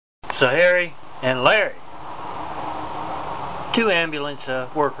So Harry and Larry, two ambulance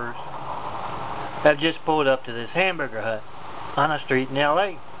workers, have just pulled up to this hamburger hut on a street in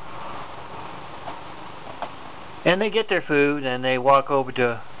L.A. And they get their food and they walk over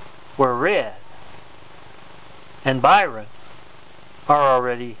to where Red and Byron are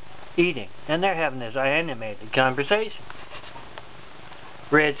already eating. And they're having this animated conversation.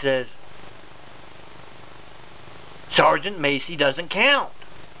 Red says, "Sergeant Macy doesn't count.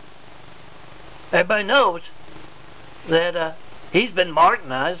 Everybody knows that he's been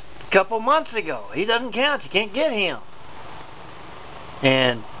martinized a couple months ago. He doesn't count. You can't get him."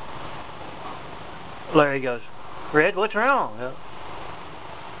 And Larry goes, "Red, what's wrong?"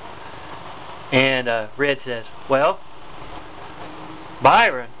 And Red says, "Well,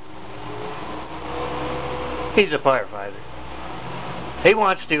 Byron, he's a firefighter. He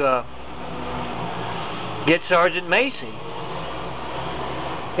wants to get Sergeant Macy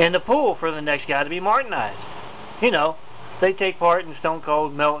in the pool for the next guy to be martinized. You know, they take part in Stone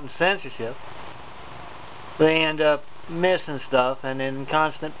Cold Melton censorship. They end up missing stuff and in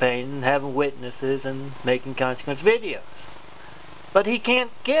constant pain and having witnesses and making consequence videos. But he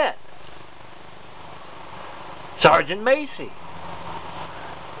can't get Sergeant Macy.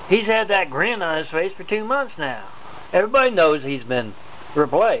 He's had that grin on his face for 2 months now. Everybody knows he's been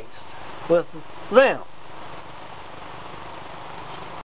replaced with them.